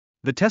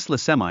The Tesla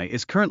Semi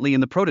is currently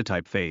in the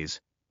prototype phase,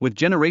 with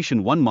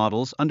Generation 1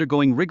 models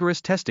undergoing rigorous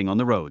testing on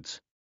the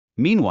roads.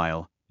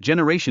 Meanwhile,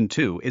 Generation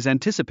 2 is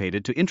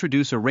anticipated to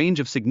introduce a range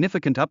of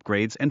significant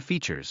upgrades and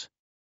features.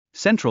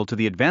 Central to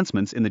the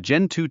advancements in the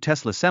Gen 2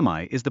 Tesla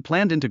Semi is the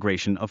planned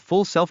integration of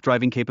full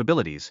self-driving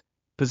capabilities,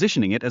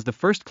 positioning it as the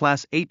first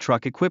Class 8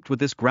 truck equipped with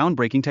this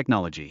groundbreaking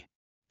technology.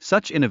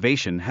 Such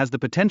innovation has the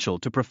potential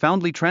to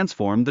profoundly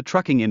transform the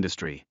trucking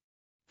industry.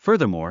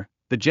 Furthermore,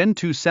 the Gen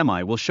 2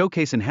 Semi will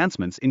showcase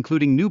enhancements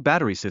including new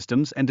battery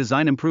systems and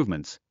design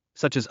improvements,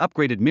 such as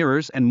upgraded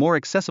mirrors and more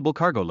accessible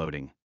cargo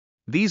loading.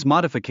 These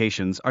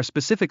modifications are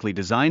specifically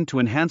designed to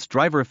enhance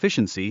driver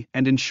efficiency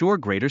and ensure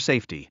greater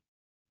safety.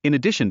 In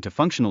addition to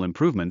functional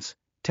improvements,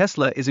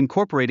 Tesla is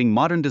incorporating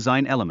modern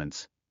design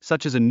elements,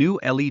 such as a new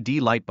LED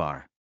light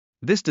bar.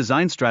 This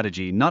design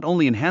strategy not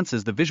only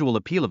enhances the visual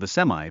appeal of the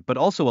Semi but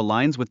also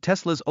aligns with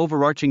Tesla's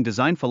overarching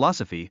design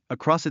philosophy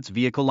across its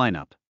vehicle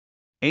lineup.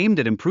 Aimed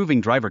at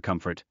improving driver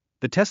comfort,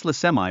 the Tesla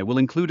Semi will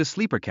include a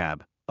sleeper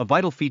cab, a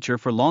vital feature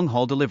for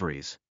long-haul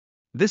deliveries.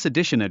 This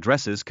addition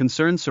addresses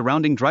concerns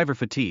surrounding driver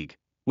fatigue,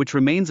 which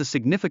remains a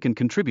significant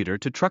contributor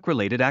to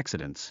truck-related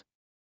accidents.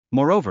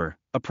 Moreover,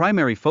 a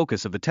primary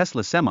focus of the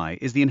Tesla Semi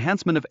is the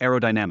enhancement of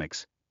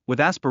aerodynamics, with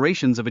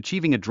aspirations of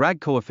achieving a drag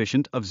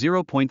coefficient of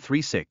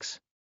 0.36.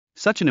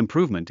 Such an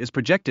improvement is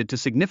projected to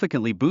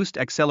significantly boost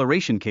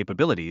acceleration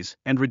capabilities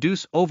and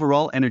reduce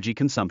overall energy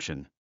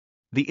consumption.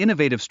 The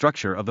innovative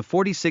structure of the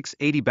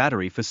 4680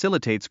 battery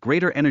facilitates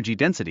greater energy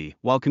density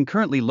while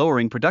concurrently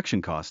lowering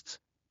production costs,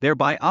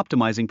 thereby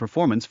optimizing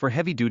performance for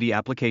heavy-duty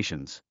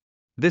applications.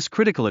 This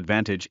critical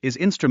advantage is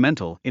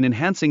instrumental in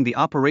enhancing the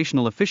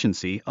operational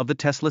efficiency of the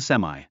Tesla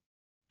Semi.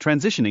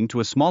 Transitioning to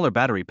a smaller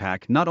battery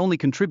pack not only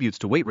contributes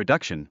to weight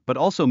reduction but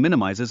also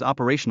minimizes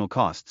operational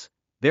costs,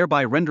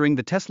 thereby rendering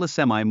the Tesla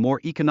Semi more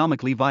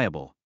economically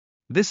viable.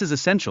 This is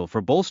essential for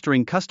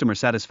bolstering customer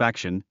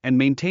satisfaction and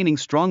maintaining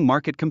strong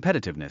market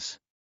competitiveness.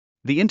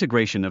 The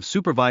integration of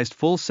supervised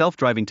full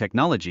self-driving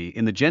technology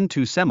in the Gen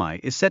 2 Semi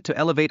is set to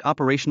elevate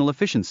operational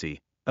efficiency,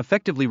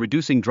 effectively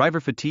reducing driver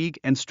fatigue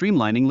and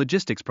streamlining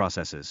logistics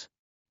processes.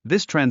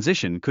 This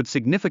transition could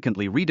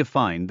significantly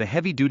redefine the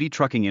heavy-duty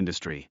trucking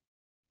industry.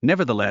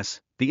 Nevertheless,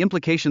 the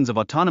implications of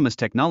autonomous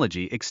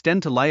technology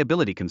extend to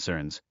liability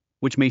concerns,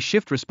 which may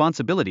shift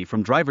responsibility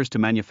from drivers to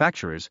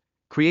manufacturers,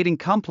 creating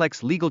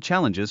complex legal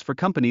challenges for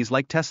companies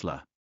like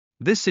Tesla.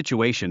 This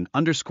situation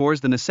underscores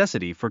the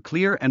necessity for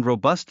clear and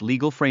robust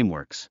legal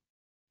frameworks.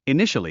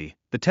 Initially,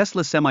 the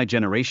Tesla Semi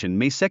generation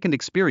may second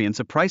experience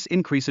a price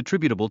increase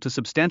attributable to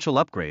substantial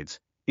upgrades,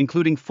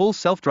 including full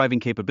self-driving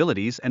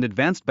capabilities and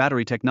advanced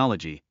battery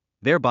technology,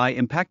 thereby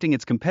impacting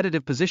its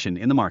competitive position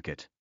in the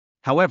market.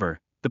 However,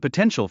 the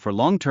potential for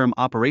long-term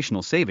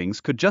operational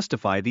savings could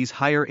justify these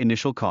higher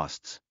initial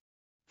costs.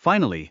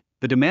 Finally,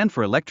 the demand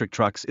for electric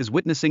trucks is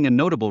witnessing a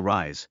notable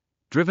rise,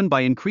 driven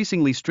by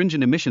increasingly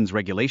stringent emissions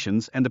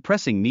regulations and the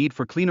pressing need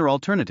for cleaner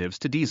alternatives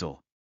to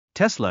diesel.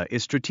 Tesla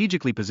is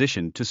strategically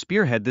positioned to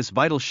spearhead this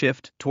vital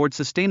shift toward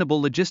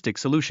sustainable logistics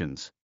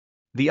solutions.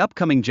 The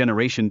upcoming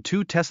Generation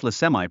 2 Tesla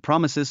Semi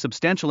promises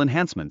substantial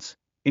enhancements,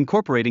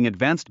 incorporating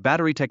advanced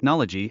battery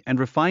technology and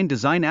refined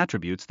design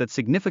attributes that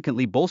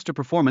significantly bolster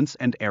performance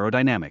and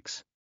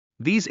aerodynamics.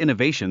 These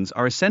innovations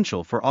are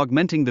essential for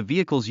augmenting the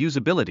vehicle's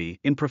usability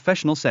in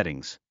professional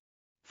settings.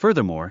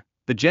 Furthermore,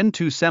 the Gen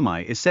 2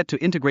 Semi is set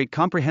to integrate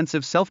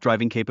comprehensive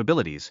self-driving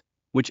capabilities,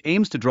 which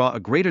aims to draw a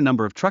greater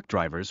number of truck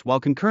drivers while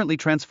concurrently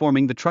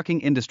transforming the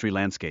trucking industry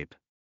landscape.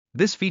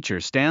 This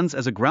feature stands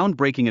as a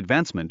groundbreaking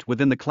advancement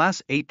within the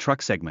Class 8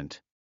 truck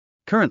segment.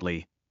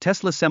 Currently,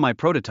 Tesla Semi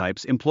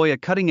prototypes employ a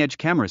cutting-edge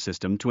camera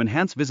system to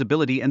enhance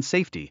visibility and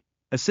safety,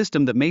 a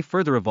system that may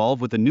further evolve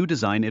with a new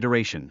design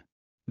iteration.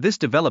 This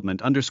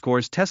development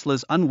underscores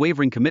Tesla's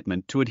unwavering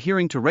commitment to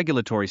adhering to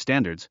regulatory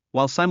standards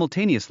while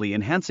simultaneously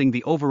enhancing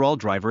the overall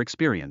driver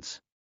experience.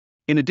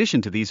 In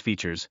addition to these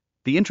features,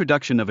 the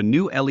introduction of a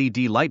new LED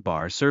light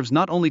bar serves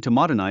not only to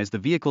modernize the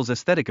vehicle's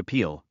aesthetic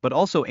appeal but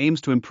also aims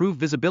to improve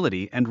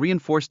visibility and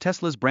reinforce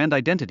Tesla's brand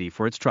identity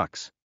for its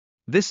trucks.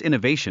 This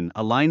innovation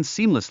aligns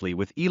seamlessly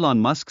with Elon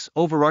Musk's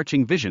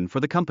overarching vision for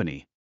the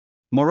company.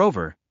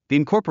 Moreover, the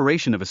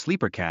incorporation of a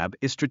sleeper cab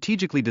is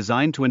strategically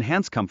designed to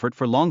enhance comfort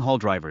for long-haul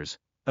drivers,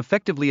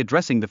 effectively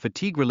addressing the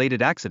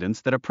fatigue-related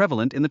accidents that are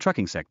prevalent in the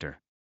trucking sector.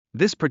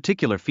 This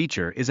particular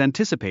feature is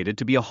anticipated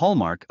to be a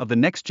hallmark of the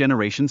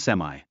next-generation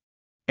Semi.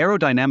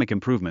 Aerodynamic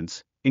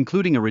improvements,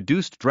 including a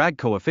reduced drag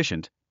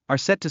coefficient, are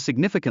set to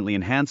significantly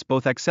enhance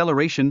both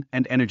acceleration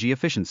and energy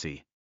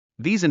efficiency.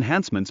 These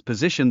enhancements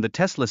position the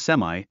Tesla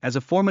Semi as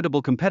a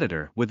formidable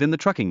competitor within the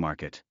trucking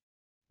market.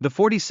 The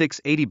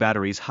 4680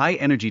 battery's high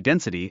energy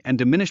density and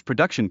diminished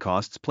production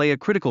costs play a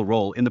critical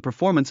role in the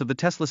performance of the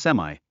Tesla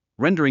Semi,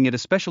 rendering it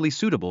especially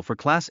suitable for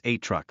Class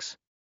 8 trucks.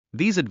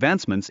 These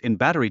advancements in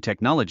battery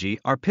technology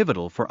are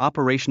pivotal for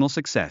operational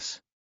success.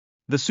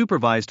 The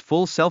supervised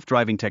full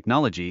self-driving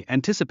technology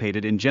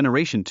anticipated in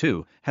Generation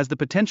 2 has the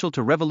potential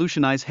to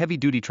revolutionize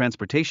heavy-duty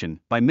transportation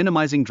by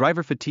minimizing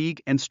driver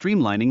fatigue and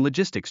streamlining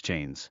logistics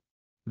chains.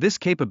 This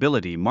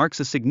capability marks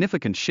a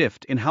significant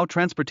shift in how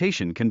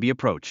transportation can be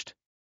approached.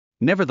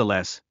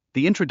 Nevertheless,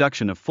 the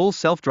introduction of full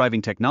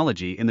self-driving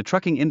technology in the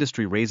trucking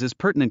industry raises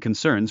pertinent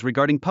concerns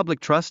regarding public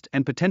trust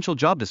and potential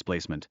job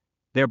displacement,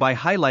 thereby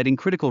highlighting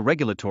critical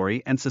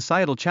regulatory and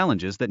societal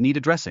challenges that need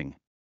addressing.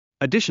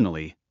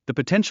 Additionally, the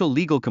potential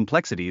legal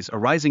complexities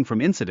arising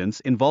from incidents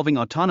involving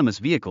autonomous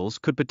vehicles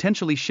could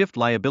potentially shift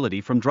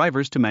liability from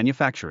drivers to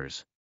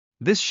manufacturers.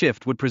 This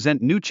shift would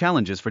present new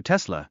challenges for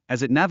Tesla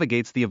as it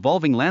navigates the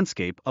evolving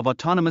landscape of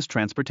autonomous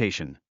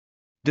transportation.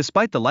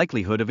 Despite the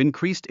likelihood of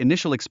increased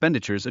initial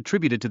expenditures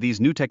attributed to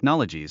these new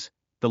technologies,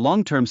 the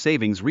long-term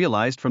savings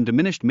realized from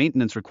diminished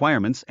maintenance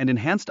requirements and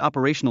enhanced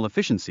operational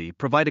efficiency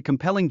provide a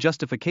compelling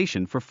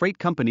justification for freight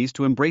companies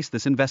to embrace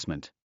this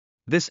investment.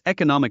 This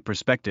economic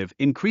perspective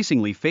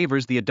increasingly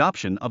favors the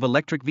adoption of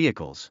electric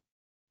vehicles.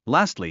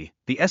 Lastly,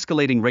 the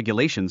escalating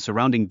regulations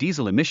surrounding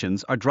diesel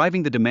emissions are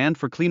driving the demand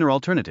for cleaner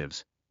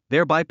alternatives,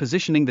 thereby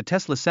positioning the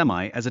Tesla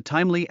Semi as a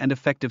timely and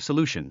effective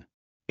solution.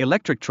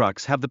 Electric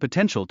trucks have the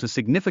potential to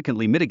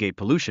significantly mitigate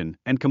pollution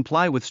and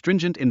comply with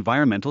stringent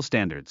environmental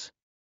standards.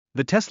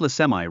 The Tesla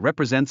Semi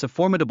represents a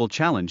formidable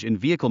challenge in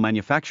vehicle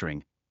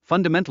manufacturing,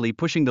 fundamentally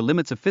pushing the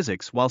limits of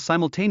physics while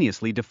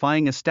simultaneously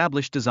defying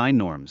established design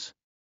norms.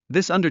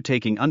 This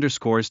undertaking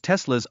underscores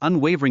Tesla's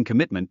unwavering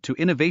commitment to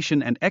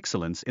innovation and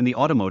excellence in the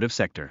automotive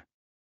sector.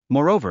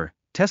 Moreover,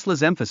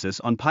 Tesla's emphasis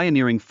on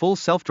pioneering full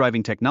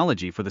self-driving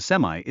technology for the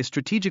Semi is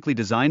strategically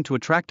designed to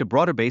attract a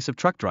broader base of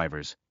truck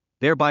drivers,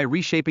 thereby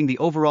reshaping the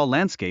overall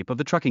landscape of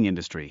the trucking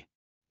industry.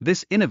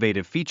 This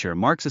innovative feature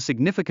marks a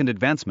significant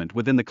advancement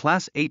within the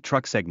Class 8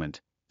 truck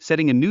segment,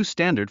 setting a new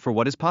standard for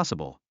what is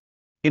possible.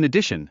 In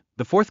addition,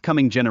 the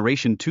forthcoming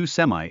Generation 2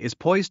 Semi is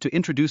poised to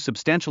introduce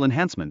substantial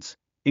enhancements,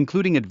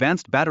 including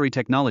advanced battery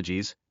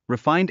technologies,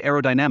 refined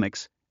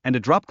aerodynamics, and a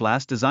drop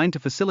glass designed to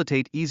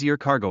facilitate easier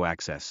cargo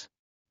access.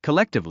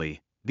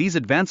 Collectively, these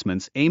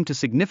advancements aim to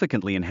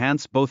significantly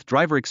enhance both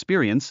driver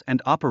experience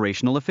and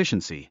operational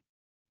efficiency.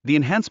 The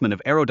enhancement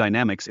of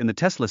aerodynamics in the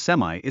Tesla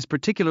Semi is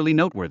particularly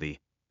noteworthy,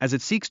 as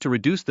it seeks to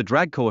reduce the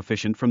drag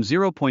coefficient from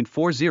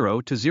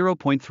 0.40 to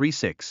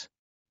 0.36.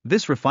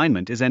 This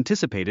refinement is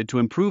anticipated to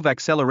improve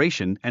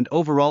acceleration and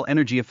overall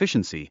energy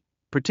efficiency,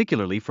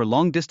 particularly for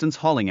long-distance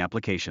hauling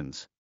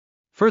applications.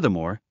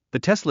 Furthermore, the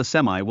Tesla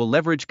Semi will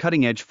leverage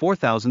cutting-edge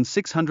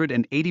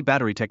 4680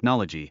 battery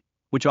technology,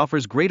 which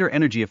offers greater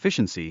energy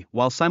efficiency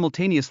while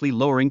simultaneously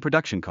lowering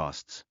production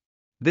costs.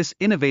 This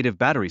innovative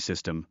battery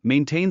system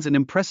maintains an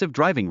impressive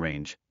driving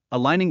range,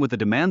 aligning with the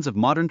demands of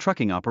modern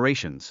trucking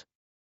operations.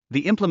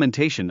 The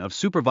implementation of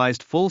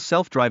supervised full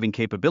self-driving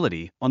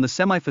capability on the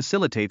Semi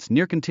facilitates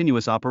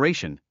near-continuous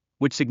operation,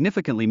 which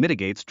significantly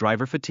mitigates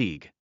driver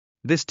fatigue.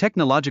 This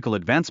technological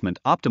advancement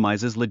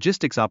optimizes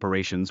logistics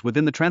operations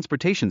within the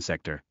transportation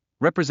sector,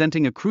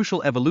 representing a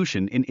crucial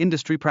evolution in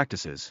industry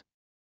practices.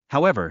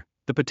 However,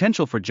 the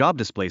potential for job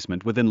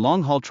displacement within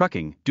long-haul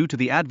trucking due to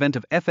the advent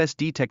of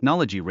FSD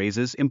technology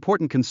raises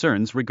important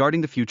concerns regarding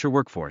the future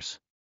workforce.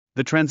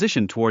 The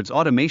transition towards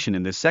automation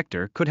in this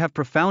sector could have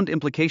profound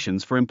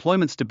implications for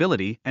employment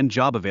stability and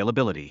job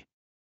availability.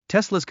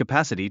 Tesla's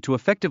capacity to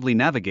effectively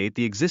navigate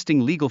the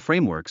existing legal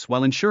frameworks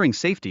while ensuring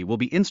safety will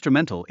be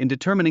instrumental in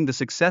determining the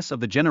success of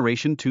the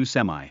Generation 2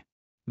 Semi.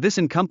 This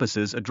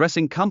encompasses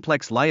addressing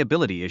complex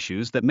liability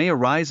issues that may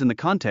arise in the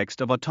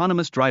context of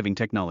autonomous driving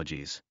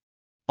technologies.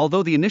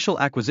 Although the initial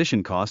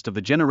acquisition cost of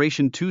the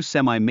Generation 2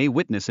 Semi may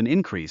witness an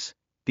increase,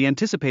 the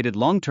anticipated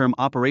long-term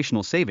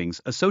operational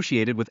savings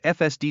associated with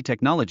FSD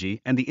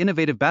technology and the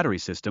innovative battery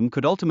system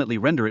could ultimately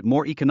render it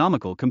more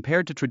economical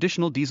compared to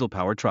traditional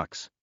diesel-powered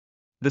trucks.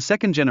 The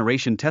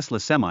second-generation Tesla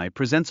Semi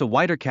presents a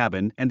wider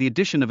cabin and the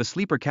addition of a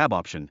sleeper cab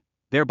option,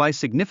 thereby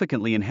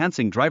significantly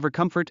enhancing driver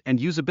comfort and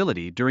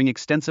usability during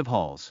extensive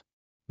hauls.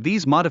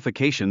 These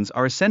modifications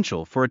are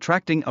essential for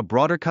attracting a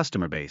broader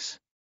customer base.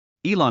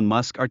 Elon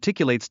Musk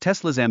articulates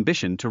Tesla's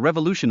ambition to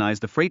revolutionize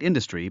the freight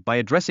industry by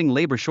addressing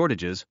labor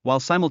shortages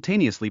while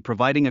simultaneously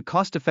providing a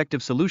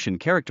cost-effective solution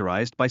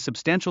characterized by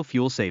substantial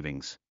fuel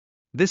savings.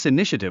 This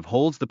initiative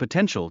holds the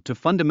potential to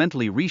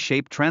fundamentally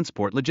reshape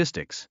transport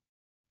logistics.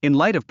 In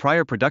light of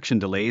prior production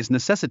delays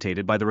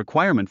necessitated by the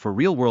requirement for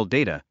real-world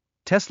data,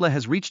 Tesla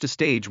has reached a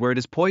stage where it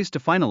is poised to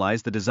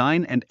finalize the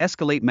design and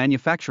escalate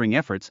manufacturing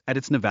efforts at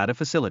its Nevada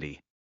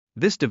facility.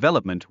 This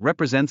development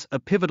represents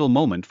a pivotal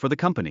moment for the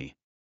company.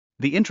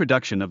 The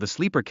introduction of the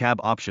sleeper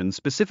cab option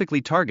specifically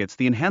targets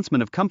the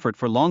enhancement of comfort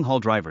for long-haul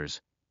drivers,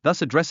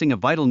 thus addressing a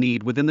vital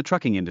need within the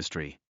trucking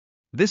industry.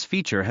 This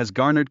feature has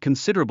garnered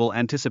considerable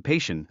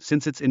anticipation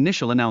since its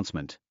initial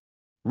announcement.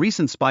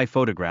 Recent spy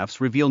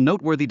photographs reveal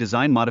noteworthy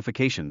design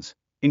modifications,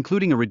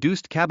 including a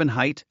reduced cabin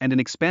height and an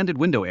expanded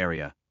window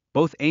area,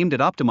 both aimed at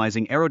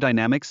optimizing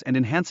aerodynamics and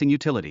enhancing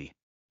utility.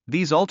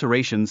 These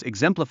alterations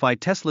exemplify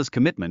Tesla's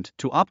commitment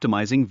to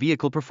optimizing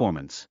vehicle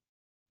performance.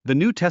 The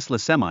new Tesla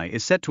Semi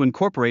is set to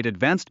incorporate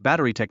advanced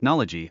battery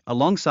technology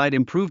alongside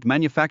improved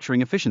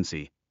manufacturing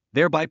efficiency,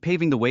 thereby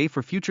paving the way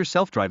for future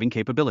self-driving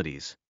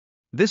capabilities.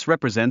 This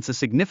represents a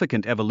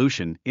significant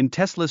evolution in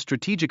Tesla's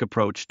strategic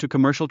approach to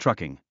commercial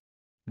trucking.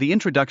 The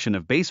introduction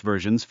of base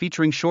versions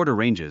featuring shorter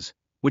ranges,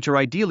 which are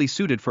ideally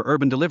suited for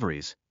urban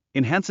deliveries,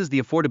 enhances the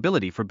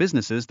affordability for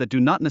businesses that do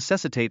not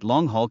necessitate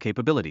long-haul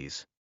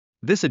capabilities.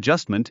 This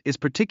adjustment is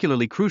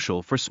particularly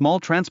crucial for small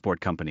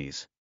transport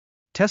companies.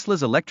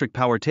 Tesla's electric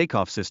power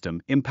takeoff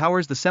system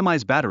empowers the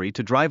semi's battery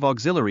to drive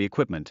auxiliary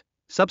equipment,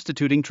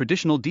 substituting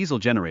traditional diesel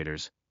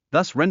generators,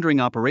 thus rendering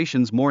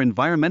operations more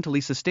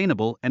environmentally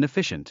sustainable and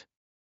efficient.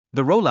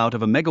 The rollout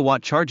of a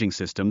megawatt charging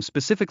system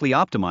specifically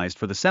optimized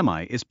for the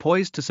semi is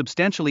poised to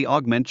substantially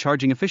augment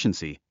charging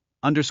efficiency,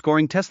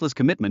 underscoring Tesla's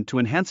commitment to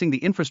enhancing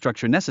the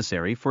infrastructure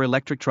necessary for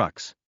electric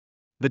trucks.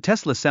 The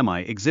Tesla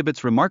Semi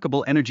exhibits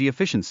remarkable energy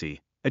efficiency,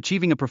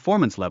 achieving a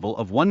performance level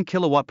of 1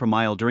 kilowatt per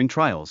mile during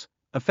trials,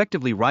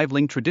 effectively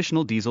rivaling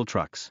traditional diesel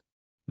trucks.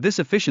 This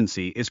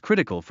efficiency is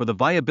critical for the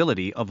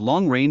viability of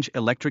long-range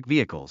electric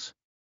vehicles.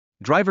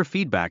 Driver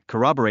feedback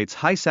corroborates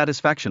high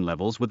satisfaction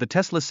levels with the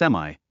Tesla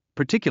Semi,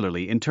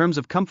 particularly in terms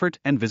of comfort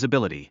and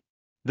visibility.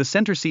 The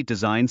center seat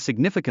design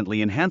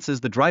significantly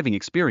enhances the driving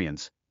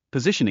experience,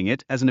 positioning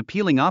it as an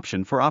appealing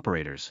option for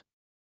operators.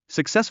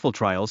 Successful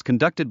trials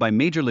conducted by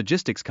major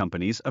logistics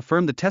companies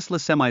affirm the Tesla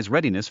Semi's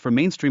readiness for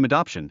mainstream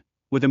adoption,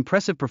 with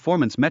impressive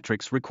performance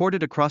metrics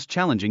recorded across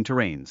challenging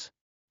terrains.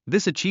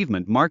 This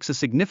achievement marks a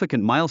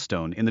significant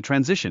milestone in the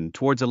transition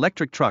towards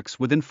electric trucks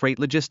within freight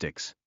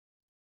logistics.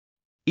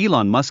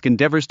 Elon Musk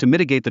endeavors to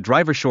mitigate the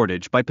driver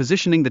shortage by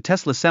positioning the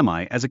Tesla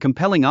Semi as a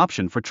compelling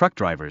option for truck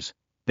drivers,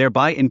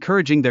 thereby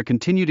encouraging their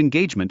continued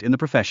engagement in the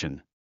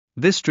profession.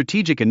 This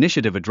strategic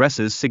initiative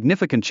addresses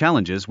significant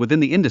challenges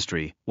within the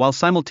industry while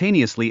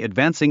simultaneously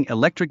advancing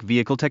electric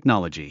vehicle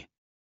technology.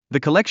 The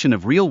collection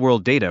of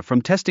real-world data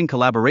from testing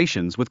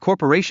collaborations with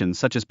corporations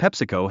such as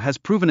PepsiCo has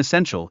proven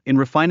essential in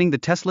refining the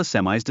Tesla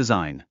Semi's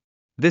design.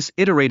 This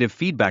iterative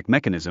feedback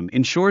mechanism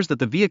ensures that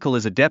the vehicle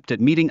is adept at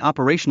meeting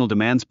operational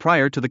demands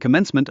prior to the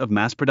commencement of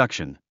mass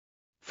production.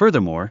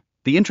 Furthermore,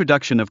 the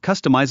introduction of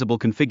customizable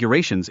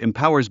configurations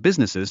empowers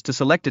businesses to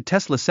select a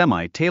Tesla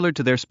Semi tailored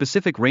to their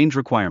specific range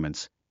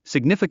requirements,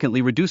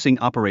 significantly reducing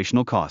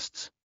operational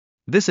costs.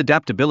 This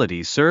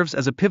adaptability serves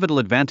as a pivotal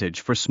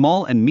advantage for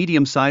small and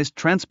medium-sized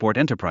transport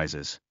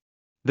enterprises.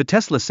 The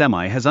Tesla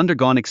Semi has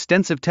undergone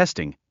extensive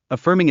testing,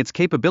 affirming its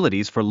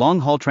capabilities for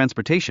long-haul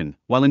transportation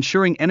while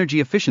ensuring energy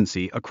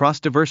efficiency across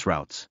diverse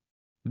routes.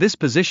 This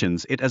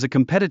positions it as a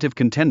competitive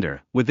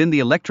contender within the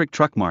electric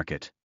truck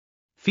market.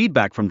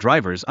 Feedback from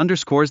drivers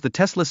underscores the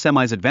Tesla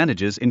Semi's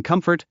advantages in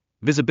comfort,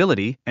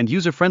 visibility, and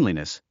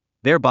user-friendliness,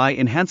 thereby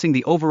enhancing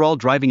the overall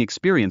driving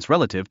experience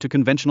relative to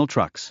conventional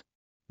trucks.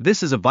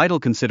 This is a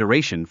vital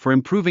consideration for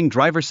improving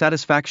driver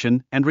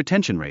satisfaction and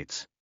retention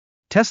rates.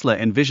 Tesla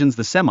envisions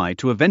the Semi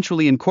to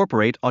eventually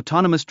incorporate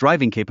autonomous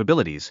driving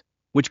capabilities,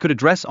 which could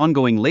address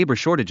ongoing labor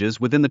shortages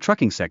within the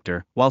trucking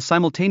sector while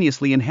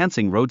simultaneously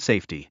enhancing road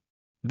safety.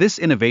 This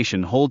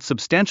innovation holds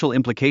substantial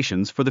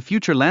implications for the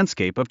future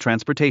landscape of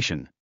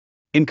transportation.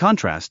 In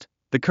contrast,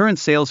 the current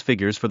sales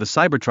figures for the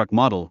Cybertruck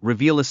model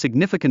reveal a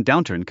significant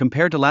downturn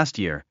compared to last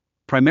year,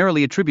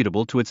 primarily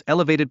attributable to its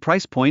elevated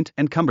price point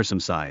and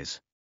cumbersome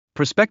size.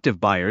 Prospective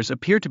buyers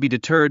appear to be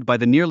deterred by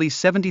the nearly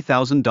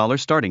 $70,000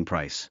 starting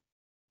price.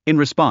 In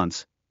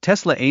response,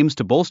 Tesla aims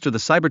to bolster the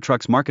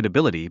Cybertruck's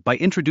marketability by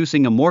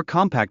introducing a more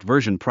compact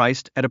version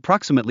priced at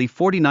approximately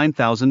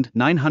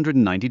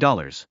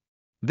 $49,990.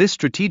 This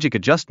strategic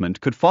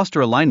adjustment could foster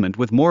alignment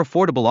with more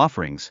affordable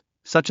offerings,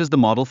 such as the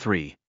Model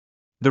 3.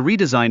 The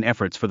redesign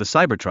efforts for the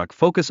Cybertruck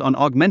focus on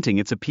augmenting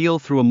its appeal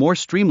through a more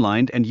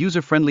streamlined and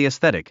user-friendly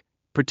aesthetic,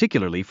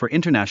 particularly for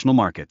international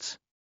markets.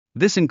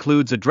 This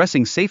includes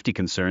addressing safety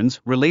concerns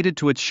related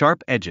to its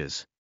sharp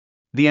edges.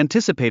 The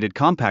anticipated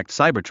compact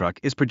Cybertruck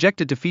is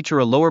projected to feature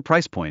a lower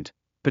price point,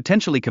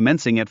 potentially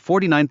commencing at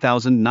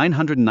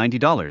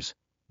 $49,990,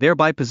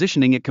 thereby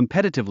positioning it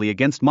competitively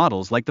against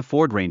models like the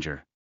Ford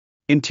Ranger.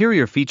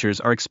 Interior features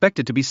are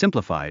expected to be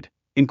simplified,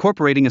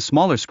 incorporating a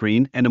smaller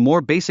screen and a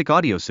more basic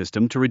audio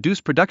system to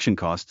reduce production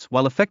costs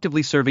while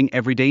effectively serving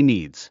everyday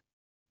needs.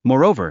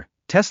 Moreover,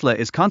 Tesla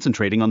is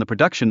concentrating on the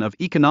production of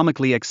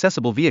economically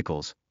accessible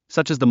vehicles,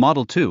 such as the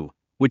Model 2,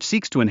 which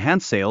seeks to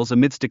enhance sales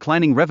amidst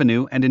declining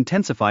revenue and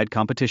intensified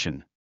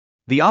competition.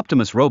 The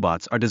Optimus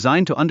robots are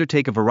designed to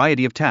undertake a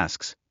variety of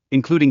tasks,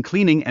 including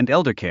cleaning and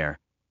elder care,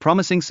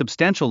 promising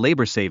substantial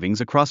labor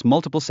savings across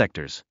multiple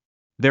sectors.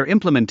 Their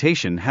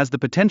implementation has the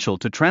potential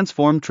to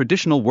transform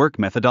traditional work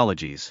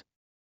methodologies.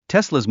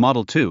 Tesla's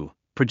Model 2,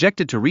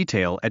 projected to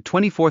retail at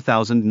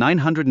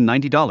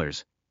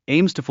 $24,990,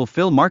 aims to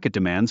fulfill market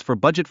demands for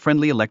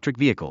budget-friendly electric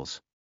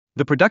vehicles.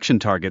 The production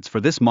targets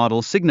for this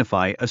model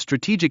signify a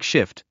strategic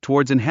shift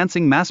towards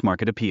enhancing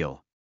mass-market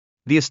appeal.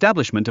 The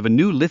establishment of a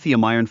new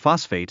lithium iron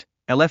phosphate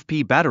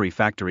 (LFP) battery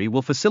factory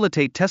will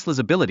facilitate Tesla's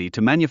ability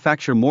to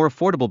manufacture more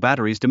affordable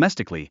batteries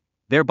domestically,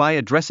 thereby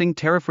addressing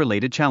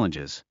tariff-related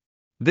challenges.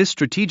 This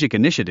strategic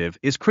initiative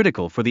is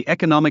critical for the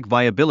economic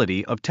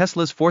viability of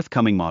Tesla's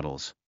forthcoming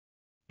models.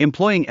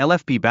 Employing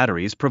LFP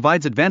batteries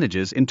provides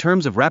advantages in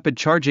terms of rapid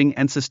charging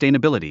and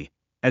sustainability,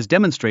 as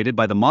demonstrated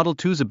by the Model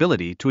 2's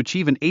ability to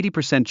achieve an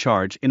 80%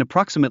 charge in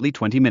approximately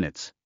 20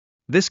 minutes.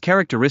 This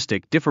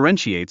characteristic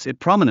differentiates it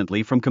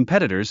prominently from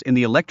competitors in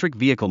the electric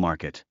vehicle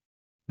market.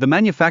 The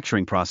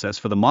manufacturing process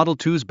for the Model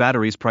 2's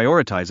batteries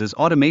prioritizes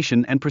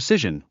automation and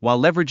precision while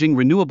leveraging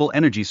renewable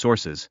energy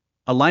sources,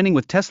 aligning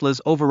with Tesla's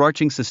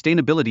overarching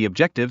sustainability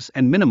objectives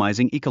and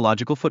minimizing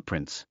ecological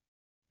footprints.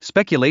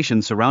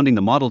 Speculation surrounding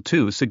the Model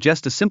 2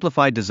 suggests a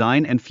simplified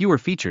design and fewer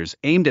features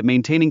aimed at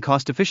maintaining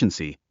cost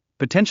efficiency,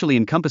 potentially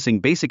encompassing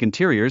basic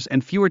interiors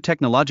and fewer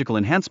technological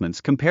enhancements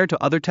compared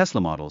to other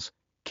Tesla models,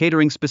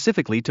 catering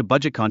specifically to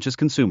budget-conscious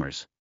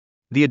consumers.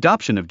 The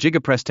adoption of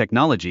Giga Press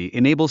technology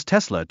enables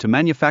Tesla to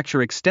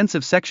manufacture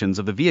extensive sections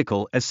of the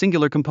vehicle as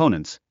singular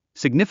components,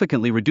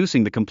 significantly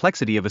reducing the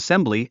complexity of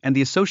assembly and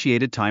the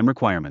associated time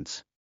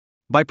requirements.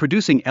 By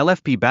producing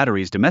LFP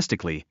batteries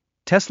domestically,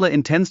 Tesla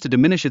intends to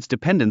diminish its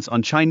dependence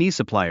on Chinese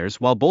suppliers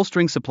while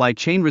bolstering supply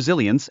chain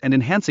resilience and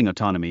enhancing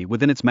autonomy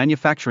within its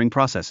manufacturing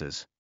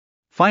processes.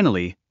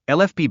 Finally,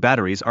 LFP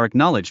batteries are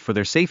acknowledged for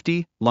their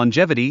safety,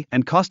 longevity,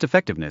 and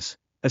cost-effectiveness,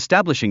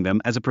 establishing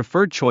them as a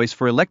preferred choice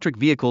for electric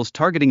vehicles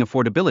targeting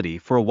affordability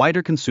for a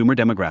wider consumer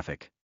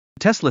demographic.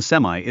 Tesla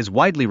Semi is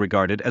widely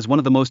regarded as one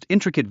of the most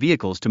intricate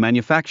vehicles to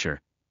manufacture,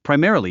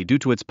 primarily due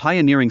to its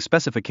pioneering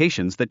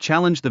specifications that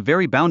challenge the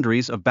very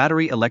boundaries of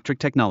battery electric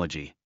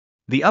technology.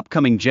 The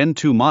upcoming Gen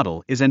 2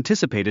 model is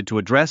anticipated to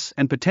address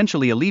and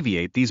potentially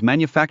alleviate these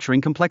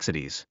manufacturing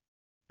complexities.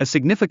 A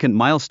significant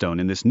milestone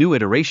in this new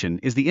iteration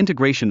is the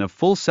integration of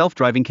full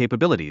self-driving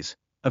capabilities,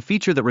 a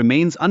feature that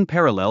remains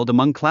unparalleled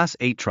among Class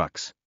 8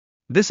 trucks.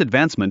 This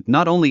advancement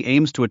not only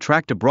aims to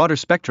attract a broader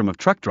spectrum of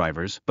truck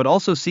drivers but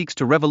also seeks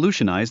to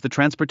revolutionize the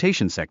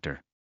transportation sector.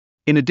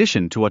 In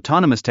addition to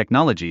autonomous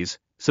technologies,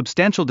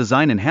 substantial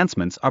design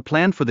enhancements are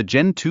planned for the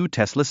Gen 2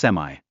 Tesla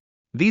Semi.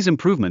 These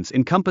improvements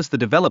encompass the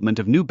development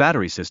of new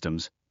battery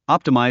systems,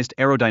 optimized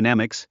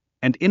aerodynamics,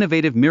 and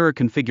innovative mirror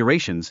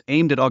configurations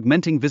aimed at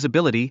augmenting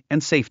visibility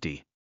and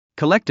safety.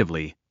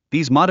 Collectively,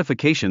 these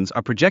modifications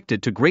are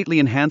projected to greatly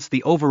enhance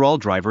the overall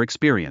driver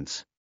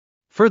experience.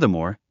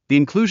 Furthermore, the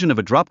inclusion of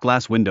a drop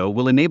glass window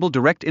will enable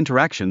direct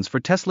interactions for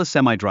Tesla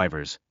Semi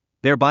drivers,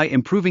 thereby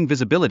improving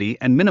visibility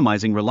and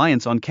minimizing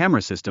reliance on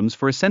camera systems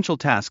for essential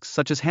tasks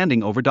such as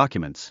handing over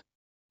documents.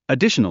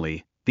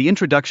 Additionally, the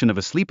introduction of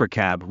a sleeper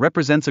cab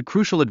represents a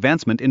crucial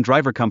advancement in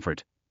driver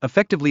comfort,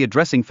 effectively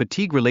addressing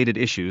fatigue-related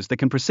issues that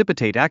can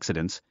precipitate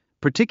accidents,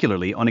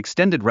 particularly on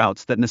extended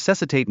routes that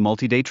necessitate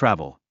multi-day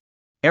travel.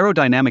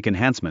 Aerodynamic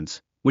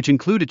enhancements, which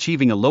include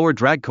achieving a lower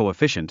drag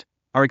coefficient,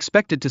 are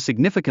expected to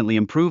significantly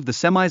improve the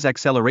Semi's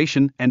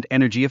acceleration and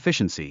energy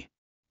efficiency.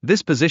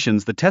 This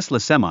positions the Tesla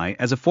Semi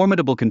as a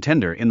formidable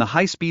contender in the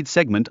high-speed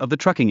segment of the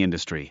trucking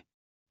industry.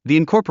 The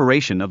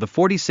incorporation of the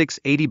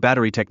 4680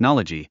 battery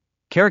technology,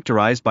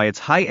 characterized by its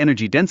high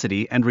energy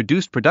density and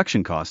reduced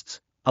production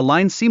costs,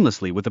 aligns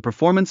seamlessly with the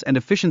performance and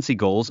efficiency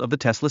goals of the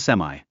Tesla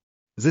Semi.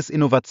 This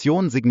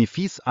innovation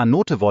signifies a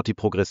noteworthy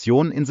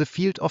progression in the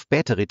field of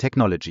battery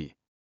technology.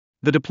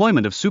 The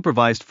deployment of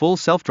supervised full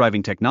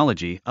self-driving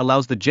technology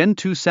allows the Gen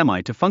 2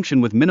 Semi to function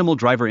with minimal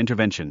driver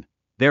intervention,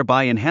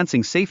 thereby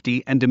enhancing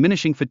safety and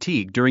diminishing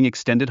fatigue during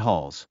extended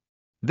hauls.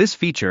 This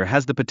feature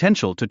has the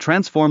potential to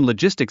transform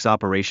logistics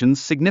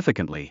operations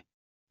significantly.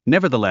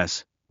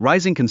 Nevertheless,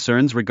 rising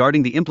concerns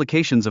regarding the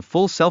implications of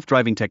full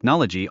self-driving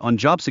technology on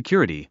job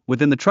security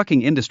within the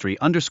trucking industry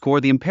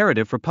underscore the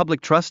imperative for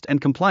public trust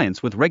and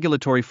compliance with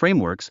regulatory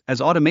frameworks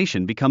as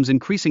automation becomes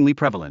increasingly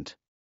prevalent.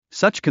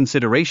 Such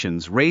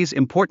considerations raise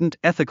important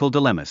ethical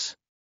dilemmas.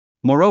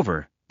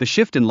 Moreover, the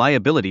shift in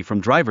liability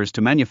from drivers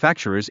to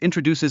manufacturers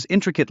introduces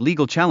intricate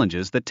legal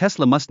challenges that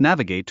Tesla must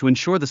navigate to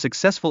ensure the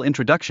successful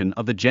introduction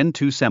of the Gen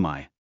 2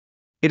 Semi.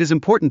 It is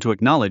important to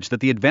acknowledge that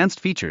the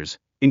advanced features,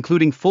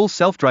 including full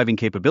self-driving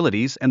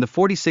capabilities and the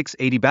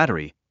 4680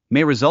 battery,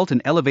 may result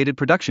in elevated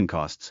production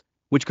costs,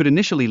 which could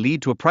initially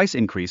lead to a price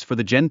increase for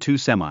the Gen 2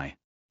 Semi.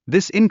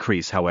 This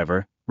increase,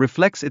 however,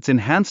 reflects its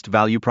enhanced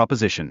value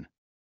proposition.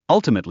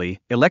 Ultimately,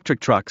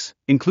 electric trucks,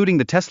 including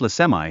the Tesla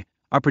Semi,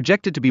 are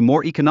projected to be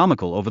more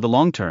economical over the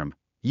long term,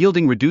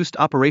 yielding reduced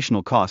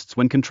operational costs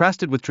when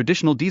contrasted with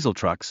traditional diesel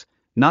trucks,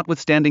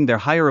 notwithstanding their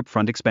higher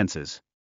upfront expenses.